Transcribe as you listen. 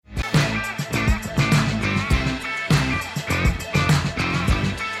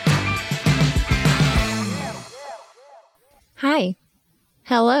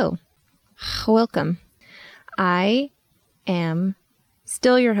Hello. Welcome. I am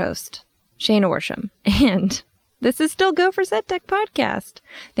still your host, Shayna Worsham, and this is still Go for Set Tech Podcast.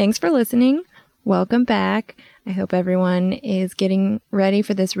 Thanks for listening. Welcome back. I hope everyone is getting ready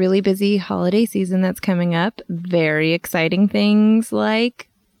for this really busy holiday season that's coming up. Very exciting things like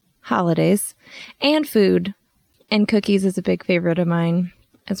holidays and food. And cookies is a big favorite of mine,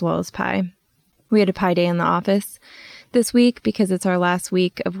 as well as pie. We had a pie day in the office this week because it's our last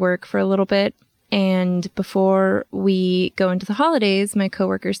week of work for a little bit. And before we go into the holidays, my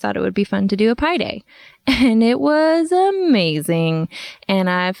coworkers thought it would be fun to do a pie day. And it was amazing. And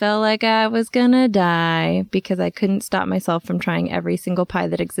I felt like I was gonna die because I couldn't stop myself from trying every single pie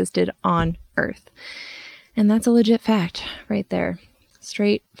that existed on Earth. And that's a legit fact right there,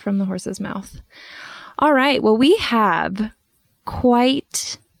 straight from the horse's mouth. All right, well, we have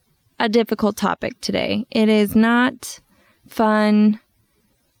quite a difficult topic today. It is not fun,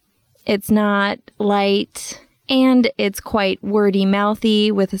 it's not light, and it's quite wordy,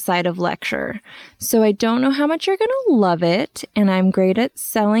 mouthy with a side of lecture. So I don't know how much you're going to love it, and I'm great at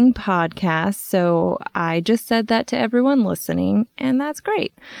selling podcasts, so I just said that to everyone listening, and that's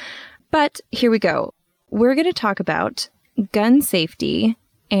great. But here we go. We're going to talk about gun safety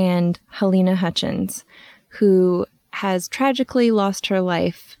and Halyna Hutchins, who has tragically lost her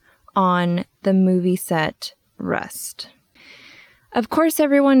life on the movie set Rust. Of course,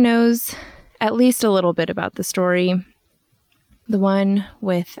 everyone knows at least a little bit about the story. The one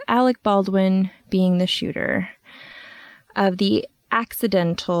with Alec Baldwin being the shooter of the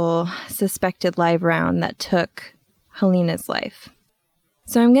accidental suspected live round that took Halyna's life.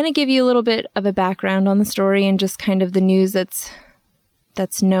 So I'm going to give you a little bit of a background on the story and just kind of the news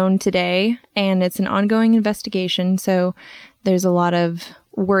that's known today. And it's an ongoing investigation, so there's a lot of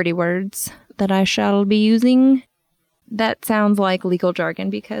wordy words that I shall be using. That sounds like legal jargon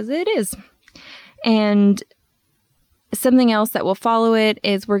because it is. And something else that will follow it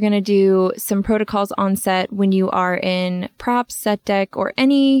is we're going to do some protocols on set when you are in props, set deck, or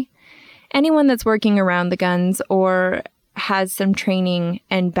anyone that's working around the guns or has some training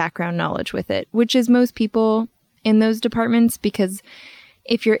and background knowledge with it, which is most people in those departments, because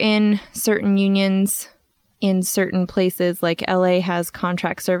if you're in certain unions in certain places, like LA has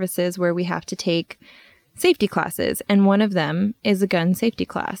contract services where we have to take safety classes, and one of them is a gun safety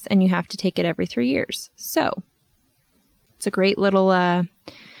class, and you have to take it every 3 years. So it's a great little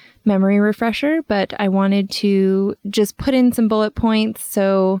memory refresher, but I wanted to just put in some bullet points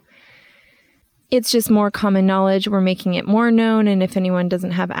so it's just more common knowledge. We're making it more known, and if anyone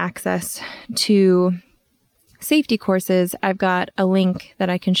doesn't have access to safety courses, I've got a link that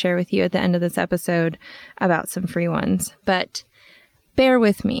I can share with you at the end of this episode about some free ones. But bear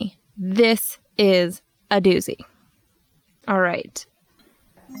with me. This is a doozy. All right.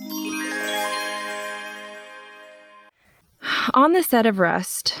 On the set of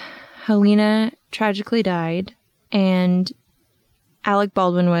Rust, Halyna tragically died, and Alec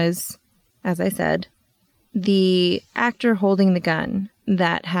Baldwin was, as I said, the actor holding the gun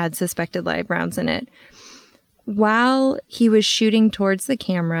that had suspected live rounds in it. While he was shooting towards the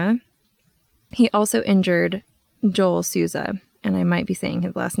camera, he also injured Joel Souza, and I might be saying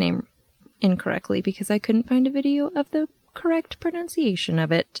his last name incorrectly because I couldn't find a video of the correct pronunciation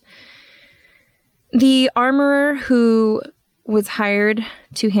of it. The armorer who was hired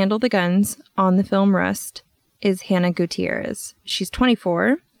to handle the guns on the film Rust is Hannah Gutierrez. She's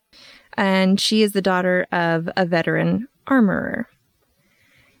 24, and she is the daughter of a veteran armorer.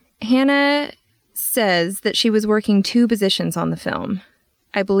 Hannah says that she was working 2 positions on the film.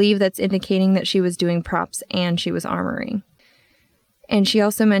 I believe that's indicating that she was doing props and she was armoring. And she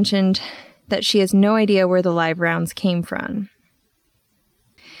also mentioned that she has no idea where the live rounds came from.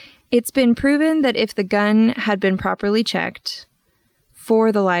 It's been proven that if the gun had been properly checked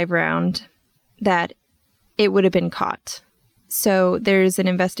for the live round, that it would have been caught. So there's an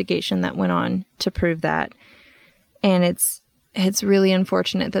investigation that went on to prove that. And it's really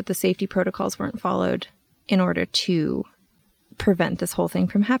unfortunate that the safety protocols weren't followed in order to prevent this whole thing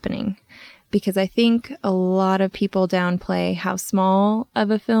from happening. Because I think a lot of people downplay how small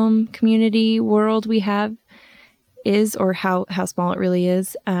of a film community world we have is, or how small it really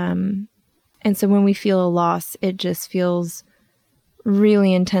is. And so when we feel a loss, it just feels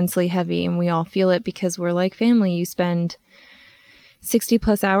really intensely heavy, and we all feel it because we're like family. You spend 60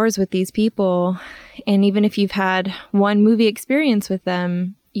 plus hours with these people, and even if you've had one movie experience with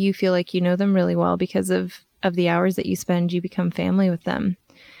them, you feel like you know them really well because of the hours that you spend. You become family with them.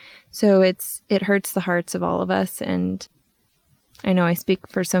 So it hurts the hearts of all of us, and I know I speak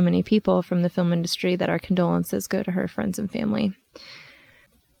for so many people from the film industry that our condolences go to her friends and family.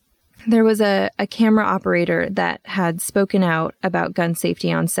 There was a camera operator that had spoken out about gun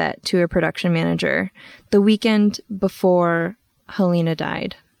safety on set to a production manager the weekend before Halyna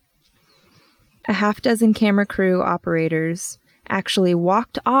died. A half dozen camera crew operators actually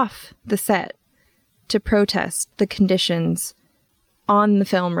walked off the set to protest the conditions on the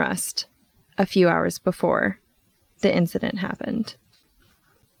film rust a few hours before the incident happened.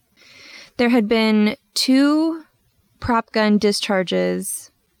 There had been 2 prop gun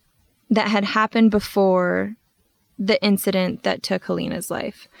discharges that had happened before the incident that took Halyna's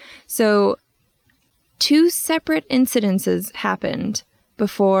life. So 2 separate incidences happened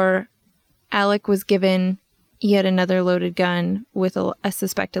before Alec was given yet another loaded gun with a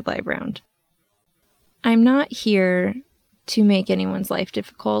suspected live round. I'm not here to make anyone's life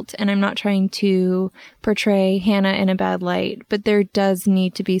difficult, and I'm not trying to portray Hannah in a bad light, but there does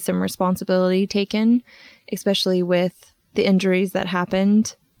need to be some responsibility taken, especially with the injuries that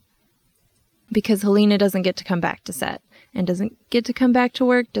happened, because Halyna doesn't get to come back to set and doesn't get to come back to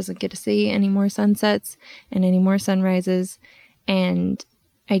work, doesn't get to see any more sunsets and any more sunrises, and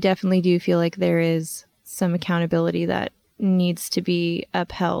I definitely do feel like there is some accountability that needs to be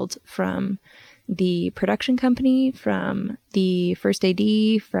upheld from the production company, from the first AD,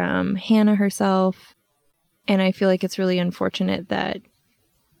 from Hannah herself. And I feel like it's really unfortunate that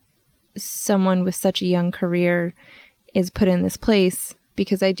someone with such a young career is put in this place,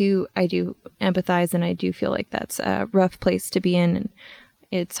 because I do empathize, and I do feel like that's a rough place to be in. And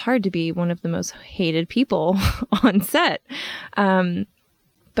it's hard to be one of the most hated people on set.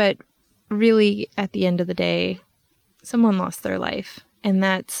 But really, at the end of the day, someone lost their life, and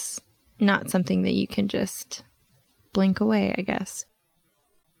that's not something that you can just blink away, I guess.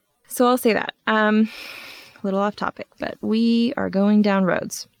 So I'll say that. A little off topic, but we are going down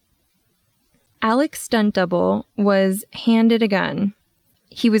roads. Alec's stunt double was handed a gun.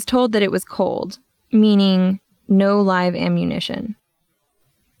 He was told that it was cold, meaning no live ammunition.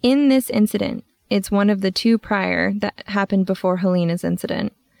 In this incident, it's one of the 2 prior that happened before Halyna's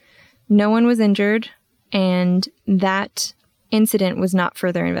incident. No one was injured, and that incident was not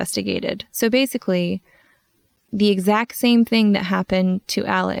further investigated. So basically, the exact same thing that happened to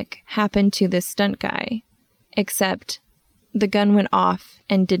Alec happened to this stunt guy, except the gun went off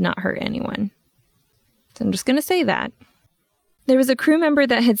and did not hurt anyone. So I'm just going to say that. There was a crew member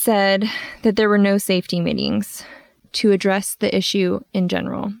that had said that there were no safety meetings to address the issue in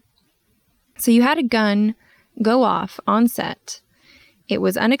general. So you had a gun go off on set. It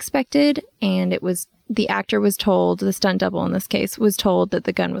was unexpected, and the actor was told, the stunt double in this case, was told that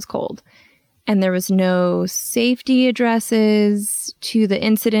the gun was cold. And there was no safety addresses to the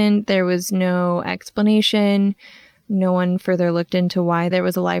incident. There was no explanation. No one further looked into why there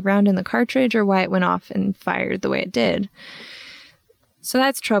was a live round in the cartridge or why it went off and fired the way it did. So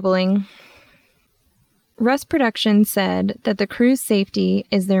that's troubling. Rust Productions said that the crew's safety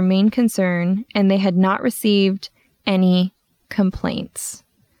is their main concern, and they had not received any complaints.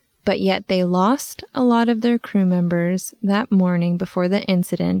 But yet they lost a lot of their crew members that morning before the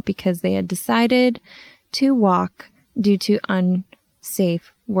incident because they had decided to walk due to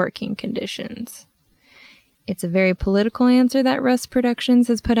unsafe working conditions. It's a very political answer that Rust Productions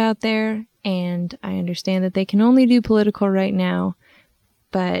has put out there, and I understand that they can only do political right now,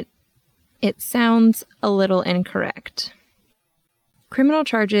 but it sounds a little incorrect. Criminal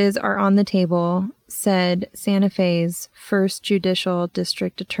charges are on the table, said Santa Fe's first judicial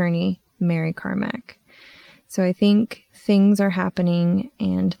district attorney, Mary Carmack. So I think things are happening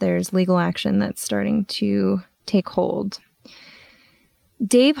and there's legal action that's starting to take hold.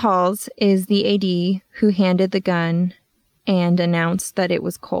 Dave Halls is the AD who handed the gun and announced that it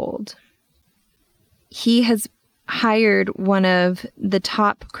was cold. He has hired one of the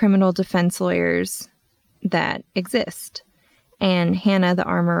top criminal defense lawyers that exist, and Hannah, the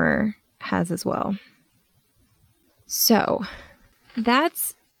armorer, has as well. So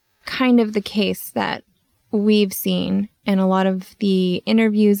that's kind of the case that we've seen, and a lot of the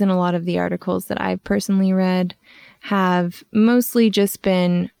interviews and a lot of the articles that I've personally read have mostly just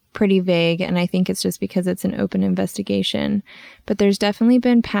been pretty vague, and I think it's just because it's an open investigation. But there's definitely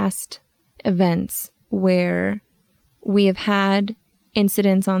been past events where we have had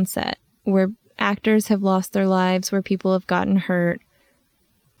incidents on set where actors have lost their lives, where people have gotten hurt.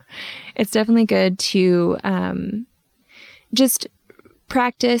 It's definitely good to just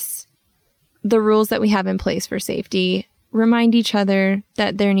practice the rules that we have in place for safety. Remind each other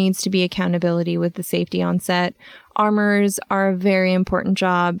that there needs to be accountability with the safety on set. Armorers are a very important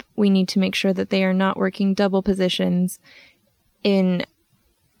job. We need to make sure that they are not working double positions in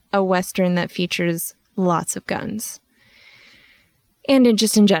a Western that features lots of guns. And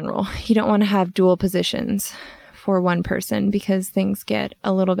just in general, you don't want to have dual positions for one person because things get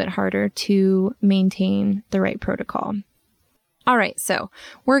a little bit harder to maintain the right protocol. All right, so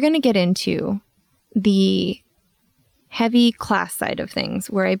we're going to get into the heavy class side of things,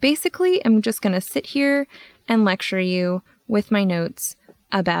 where I basically am just going to sit here and lecture you with my notes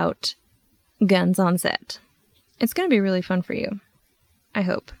about guns on set. It's going to be really fun for you, I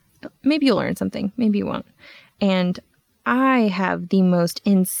hope. Maybe you'll learn something, maybe you won't. And I have the most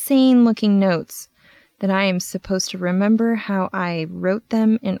insane looking notes that I am supposed to remember how I wrote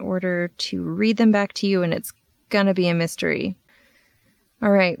them in order to read them back to you, and it's gonna be a mystery.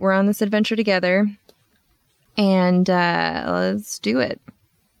 All right, we're on this adventure together, and let's do it.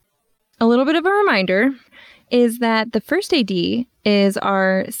 A little bit of a reminder is that the first AD is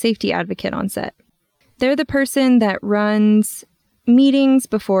our safety advocate on set. They're the person that runs meetings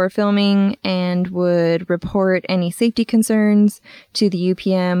before filming and would report any safety concerns to the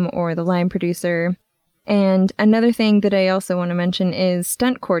UPM or the line producer. And another thing that I also want to mention is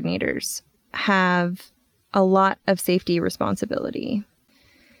stunt coordinators have a lot of safety responsibility.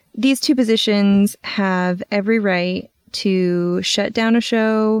 These two positions have every right to shut down a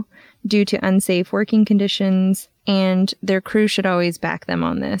show due to unsafe working conditions, and their crew should always back them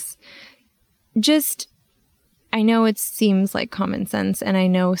on this. I know it seems like common sense, and I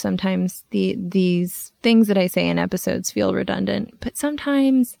know sometimes these things that I say in episodes feel redundant, but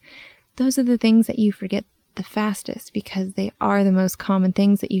sometimes those are the things that you forget the fastest because they are the most common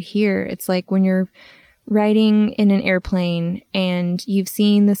things that you hear. It's like when you're riding in an airplane and you've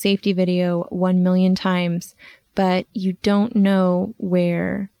seen the safety video 1 million times, but you don't know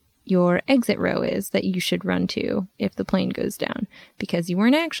where your exit row is that you should run to if the plane goes down because you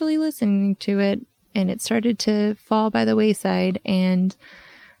weren't actually listening to it and it started to fall by the wayside. And,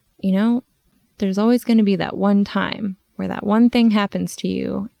 there's always going to be that one time where that one thing happens to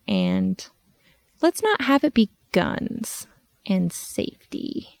you, and let's not have it be guns and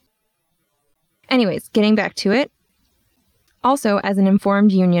safety. Anyways, getting back to it. Also, as an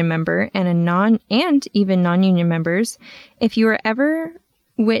informed union member and even non-union members, if you are ever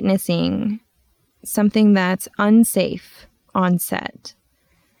witnessing something that's unsafe on set,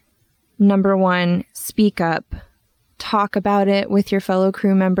 number one, speak up. Talk about it with your fellow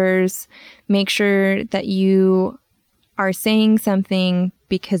crew members. Make sure that you are saying something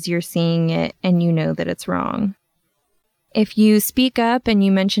because you're seeing it and you know that it's wrong. If you speak up and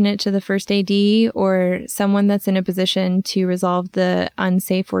you mention it to the first AD or someone that's in a position to resolve the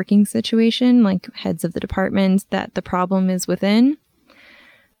unsafe working situation, like heads of the departments that the problem is within,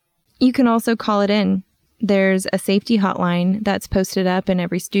 you can also call it in. There's a safety hotline that's posted up in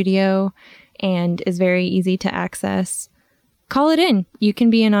every studio and is very easy to access. Call it in. You can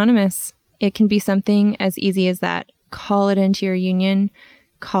be anonymous. It can be something as easy as that. Call it into your union.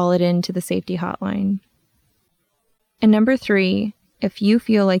 Call it into the safety hotline. And number 3, if you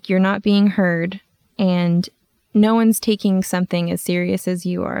feel like you're not being heard and no one's taking something as serious as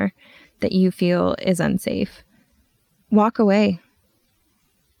you are that you feel is unsafe, walk away.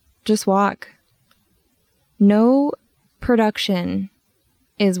 Just walk. No production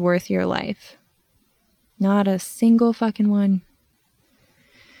is worth your life. Not a single fucking one.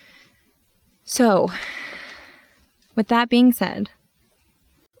 So, with that being said,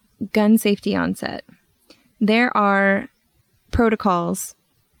 gun safety on set. There are protocols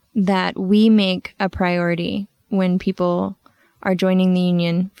that we make a priority when people are joining the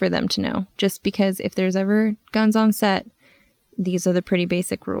union for them to know. Just because if there's ever guns on set, these are the pretty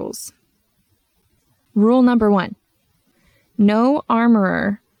basic rules. Rule number 1. No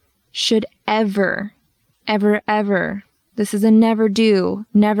armorer should ever, this is a never do,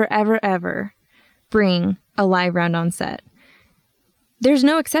 never, ever, bring a live round on set. There's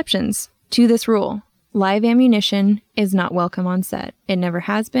no exceptions to this rule. Live ammunition is not welcome on set. It never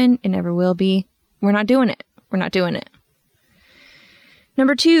has been. It never will be. We're not doing it.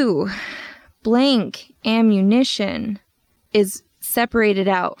 Number 2, blank ammunition is separated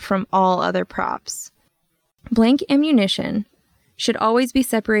out from all other props. Blank ammunition should always be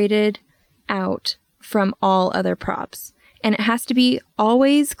separated out from all other props. And it has to be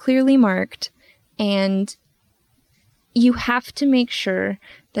always clearly marked, and you have to make sure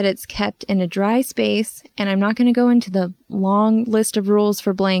that it's kept in a dry space. And I'm not going to go into the long list of rules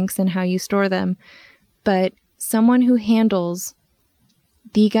for blanks and how you store them, but someone who handles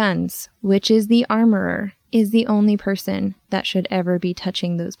the guns, which is the armorer, is the only person that should ever be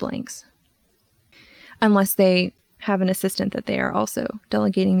touching those blanks. Unless they have an assistant that they are also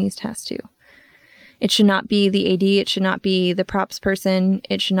delegating these tasks to. It should not be the AD, it should not be the props person,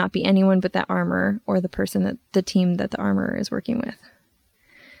 it should not be anyone but that armorer or the person the team that the armorer is working with.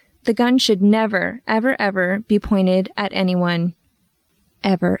 The gun should never, ever, ever be pointed at anyone.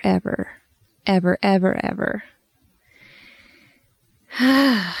 Ever, ever, ever, ever, ever.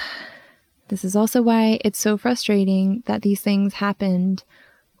 This is also why it's so frustrating that these things happened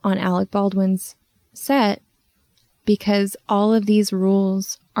on Alec Baldwin's set, because all of these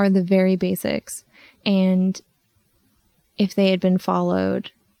rules are the very basics, and if they had been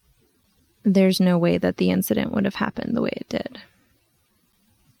followed, there's no way that the incident would have happened the way it did.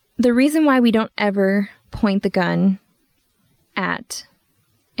 The reason why we don't ever point the gun at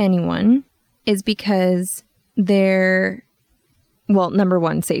anyone is because number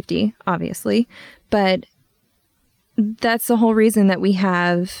one, safety, obviously, but that's the whole reason that we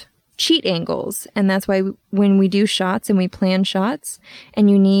have cheat angles. And that's why when we do shots and we plan shots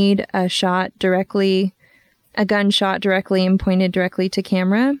and you need a gunshot directly and pointed directly to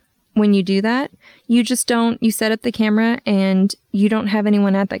camera, when you do that, you set up the camera and you don't have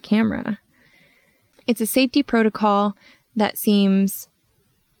anyone at that camera. It's a safety protocol that seems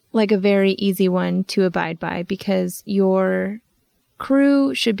like a very easy one to abide by, because your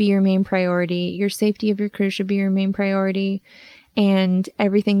crew should be your main priority. Your safety of your crew should be your main priority, and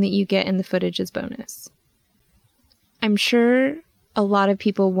everything that you get in the footage is bonus. I'm sure a lot of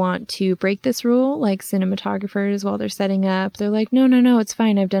people want to break this rule, like cinematographers, while they're setting up. They're like, no, it's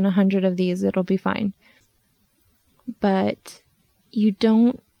fine. I've done 100 of these. It'll be fine. But you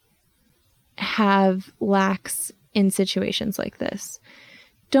don't have lax in situations like this.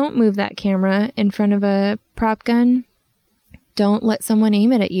 Don't move that camera in front of a prop gun. Don't let someone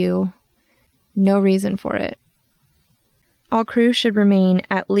aim it at you. No reason for it. All crew should remain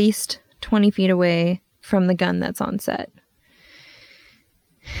at least 20 feet away from the gun that's on set.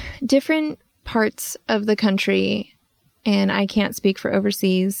 Different parts of the country, and I can't speak for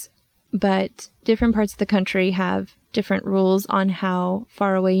overseas, but different parts of the country have different rules on how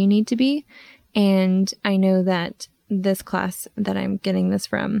far away you need to be. And I know that this class that I'm getting this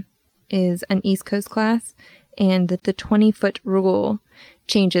from is an East Coast class, and that the 20-foot rule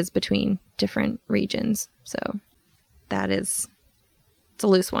changes between different regions. So it's a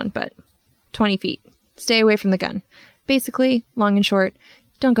loose one, but 20 feet. Stay away from the gun. Basically, long and short,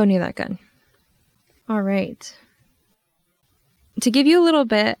 don't go near that gun. All right. To give you a little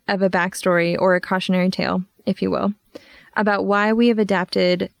bit of a backstory, or a cautionary tale, if you will, about why we have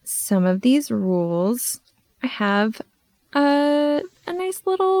adapted some of these rules, I have a nice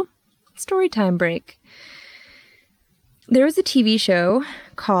little story time break. There was a TV show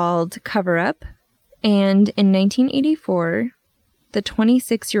called Cover Up, and in 1984, the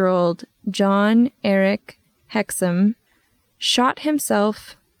 26-year-old John Eric Hexum shot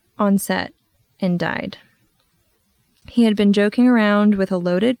himself on set and died. He had been joking around with a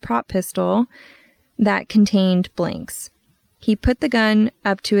loaded prop pistol that contained blanks. He put the gun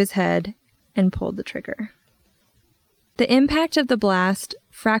up to his head and pulled the trigger. The impact of the blast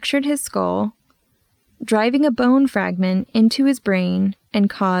fractured his skull, driving a bone fragment into his brain and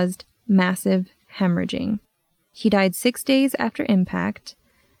caused massive hemorrhaging. He died 6 days after impact.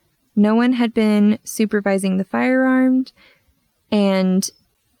 No one had been supervising the firearm, and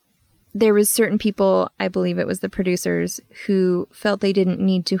there was certain people, I believe it was the producers, who felt they didn't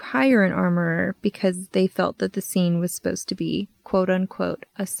need to hire an armorer because they felt that the scene was supposed to be, quote unquote,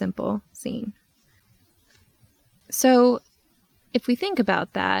 a simple scene. So if we think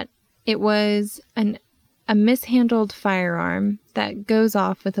about that, it was a mishandled firearm that goes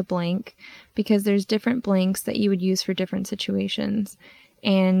off with a blank, because there's different blanks that you would use for different situations.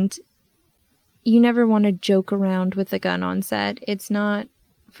 And you never want to joke around with a gun on set. It's not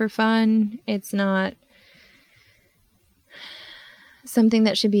for fun. It's not something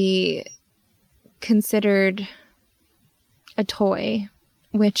that should be considered a toy,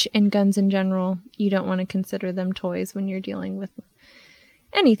 which in guns in general, you don't want to consider them toys when you're dealing with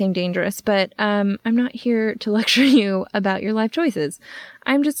anything dangerous. But I'm not here to lecture you about your life choices.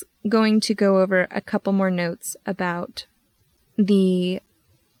 I'm just going to go over a couple more notes about the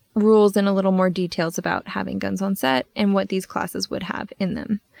rules and a little more details about having guns on set and what these classes would have in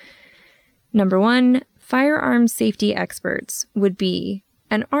them. Number 1, firearms safety experts would be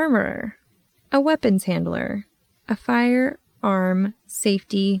an armorer, a weapons handler, a firearm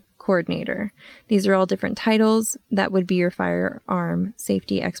safety coordinator. These are all different titles that would be your firearm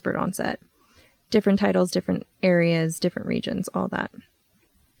safety expert on set. Different titles, different areas, different regions, all that.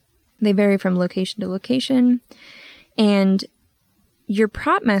 They vary from location to location, and your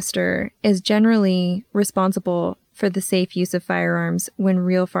prop master is generally responsible for the safe use of firearms when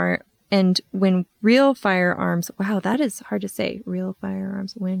real And when real firearms, wow, that is hard to say. Real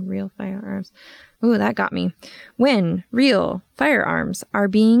firearms, when real firearms. Ooh, that got me. When real firearms are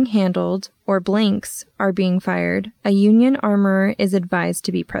being handled or blanks are being fired, a Union armorer is advised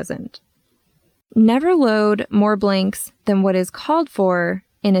to be present. Never load more blanks than what is called for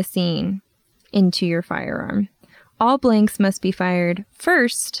in a scene into your firearm. All blanks must be fired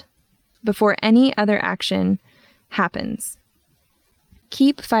first before any other action happens.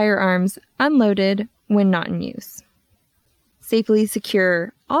 Keep firearms unloaded when not in use. Safely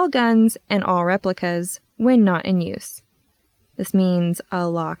secure all guns and all replicas when not in use. This means a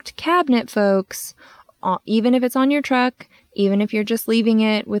locked cabinet, folks. Even if it's on your truck, even if you're just leaving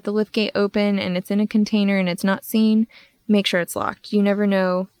it with the liftgate open and it's in a container and it's not seen, make sure it's locked. You never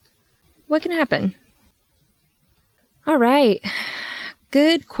know what can happen. All right.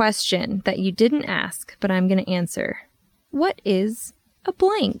 Good question that you didn't ask, but I'm going to answer. What is a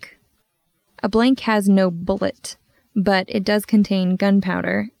blank? A blank has no bullet, but it does contain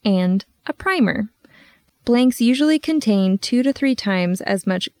gunpowder and a primer. Blanks usually contain 2 to 3 times as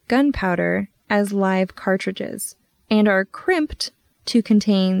much gunpowder as live cartridges and are crimped to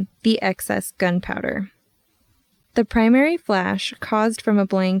contain the excess gunpowder. The primary flash caused from a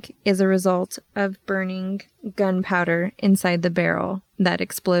blank is a result of burning gunpowder inside the barrel that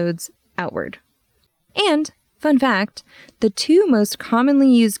explodes outward. And, fun fact, the 2 most commonly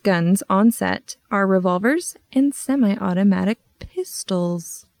used guns on set are revolvers and semi-automatic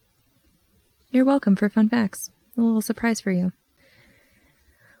pistols. You're welcome for fun facts. A little surprise for you.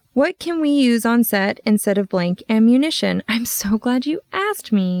 What can we use on set instead of blank ammunition? I'm so glad you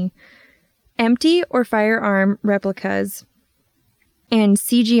asked me. Empty or firearm replicas and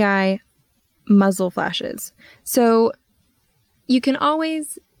CGI muzzle flashes. So you can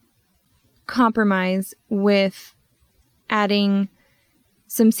always compromise with adding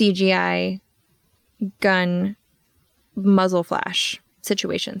some CGI gun muzzle flash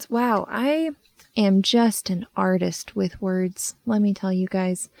situations. Wow, I am just an artist with words. Let me tell you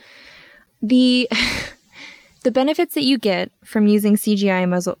guys. The benefits that you get from using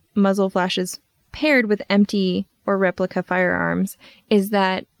CGI muzzle flashes paired with empty or replica firearms is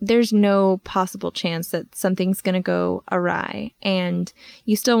that there's no possible chance that something's going to go awry. And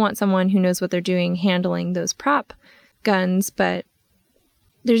you still want someone who knows what they're doing handling those prop guns, but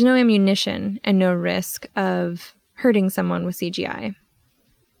there's no ammunition and no risk of hurting someone with CGI.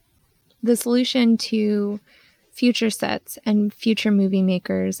 The solution to future sets and future movie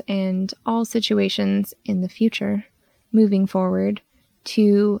makers and all situations in the future moving forward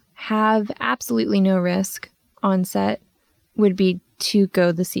to have absolutely no risk on set would be to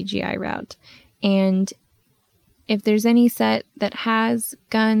go the CGI route. And if there's any set that has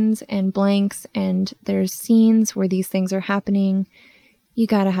guns and blanks and there's scenes where these things are happening, you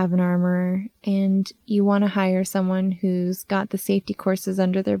got to have an armorer, and you want to hire someone who's got the safety courses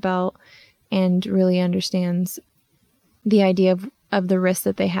under their belt and really understands the idea of the risk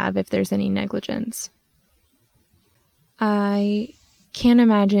that they have if there's any negligence. I can't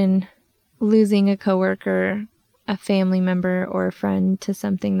imagine losing a coworker, a family member, or a friend to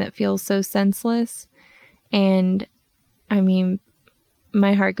something that feels so senseless. And I mean,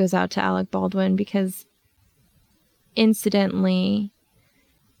 my heart goes out to Alec Baldwin because incidentally,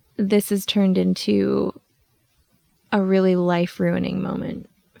 this has turned into a really life-ruining moment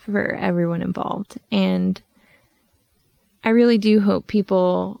for everyone involved. And I really do hope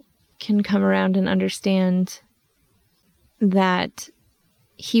people can come around and understand that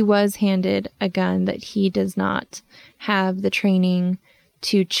he was handed a gun that he does not have the training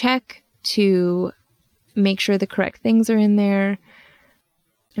to check, to make sure the correct things are in there.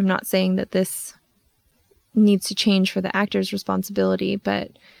 I'm not saying that this needs to change for the actor's responsibility,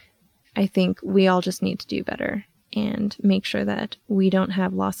 but I think we all just need to do better and make sure that we don't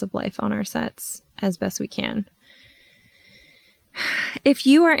have loss of life on our sets as best we can. If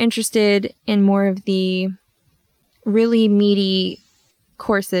you are interested in more of the really meaty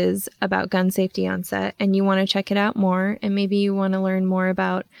courses about gun safety on set and you want to check it out more, and maybe you want to learn more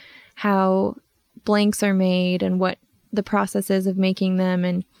about how blanks are made and what the process is of making them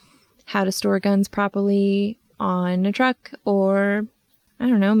and how to store guns properly on a truck, or I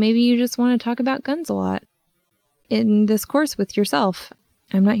don't know, maybe you just want to talk about guns a lot in this course with yourself.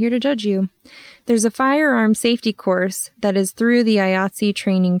 I'm not here to judge you. There's a firearm safety course that is through the IATSE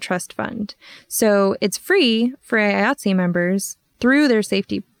Training Trust Fund. So it's free for IATSE members through their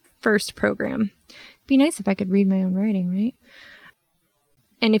Safety First program. It'd be nice if I could read my own writing, right?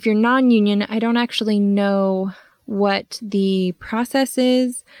 And if you're non-union, I don't actually know what the process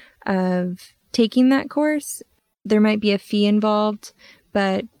is of taking that course. There might be a fee involved,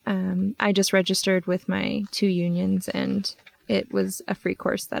 but I just registered with my 2 unions, and it was a free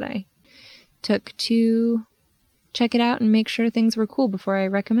course that I took to check it out and make sure things were cool before I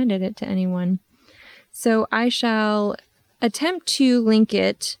recommended it to anyone. So I shall attempt to link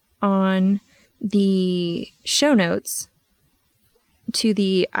it on the show notes to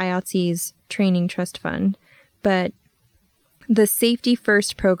the IATSE's Training Trust Fund, but the Safety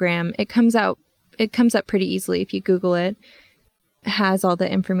First program, it comes up pretty easily if you Google it. Has all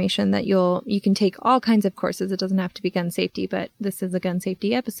the information that you can take all kinds of courses. It doesn't have to be gun safety, but this is a gun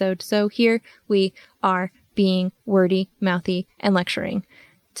safety episode. So here we are being wordy, mouthy, and lecturing.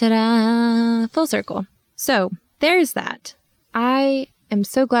 Ta-da! Full circle. So there's that. I am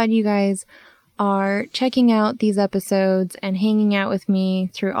so glad you guys are checking out these episodes and hanging out with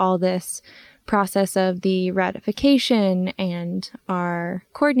me through all this process of the ratification and our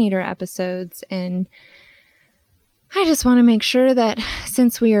coordinator episodes. And I just want to make sure that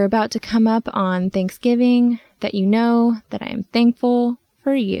since we are about to come up on Thanksgiving, that you know that I am thankful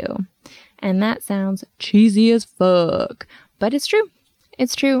for you. And that sounds cheesy as fuck, but it's true.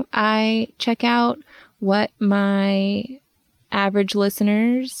 It's true. I check out what my average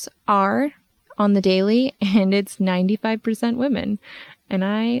listeners are on the daily, and it's 95% women. And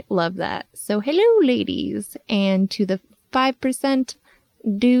I love that. So hello, ladies. And to the 5%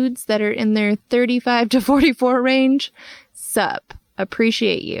 dudes that are in their 35 to 44 range, sup.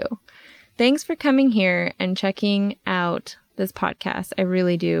 Appreciate you. Thanks for coming here and checking out this podcast. I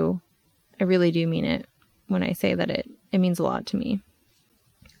really do mean it when I say that it means a lot to me.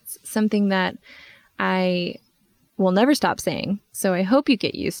 It's something that I will never stop saying, so I hope you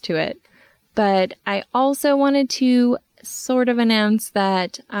get used to it. But I also wanted to sort of announce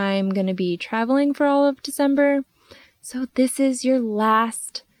that I'm going to be traveling for all of December. So this is your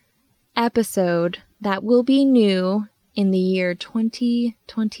last episode that will be new in the year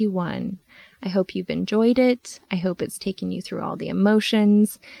 2021. I hope you've enjoyed it. I hope it's taken you through all the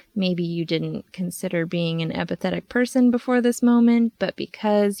emotions. Maybe you didn't consider being an empathetic person before this moment, but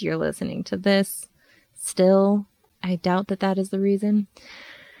because you're listening to this, still, I doubt that is the reason.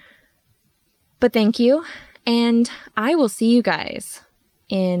 But thank you, and I will see you guys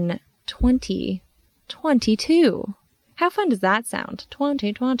in 2022. How fun does that sound?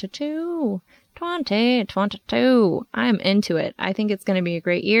 2022. 2022. I'm into it. I think it's going to be a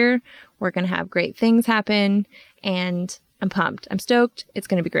great year. We're going to have great things happen, and I'm pumped. I'm stoked. It's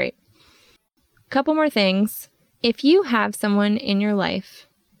going to be great. Couple more things. If you have someone in your life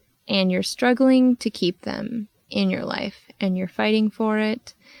and you're struggling to keep them in your life and you're fighting for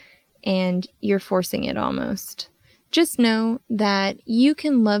it and you're forcing it almost, just know that you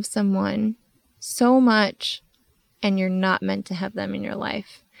can love someone so much and you're not meant to have them in your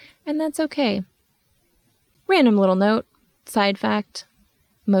life. And that's okay. Random little note, side fact,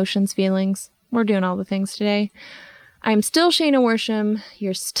 emotions, feelings. We're doing all the things today. I'm still Shayna Worsham.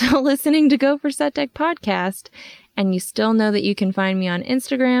 You're still listening to Go for SetDeck podcast. And you still know that you can find me on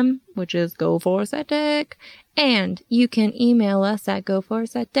Instagram, which is Go for SetDeck. And you can email us at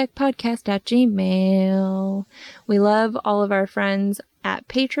goforsetdeckpodcast@gmail.com. We love all of our friends at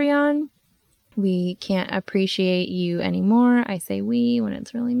Patreon. We can't appreciate you anymore. I say we when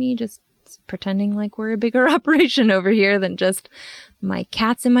it's really me, just pretending like we're a bigger operation over here than just my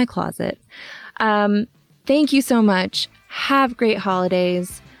cats in my closet. Thank you so much. Have great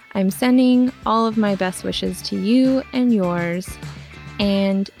holidays. I'm sending all of my best wishes to you and yours.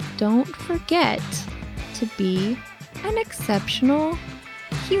 And don't forget to be an exceptional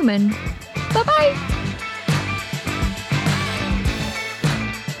human. Bye-bye.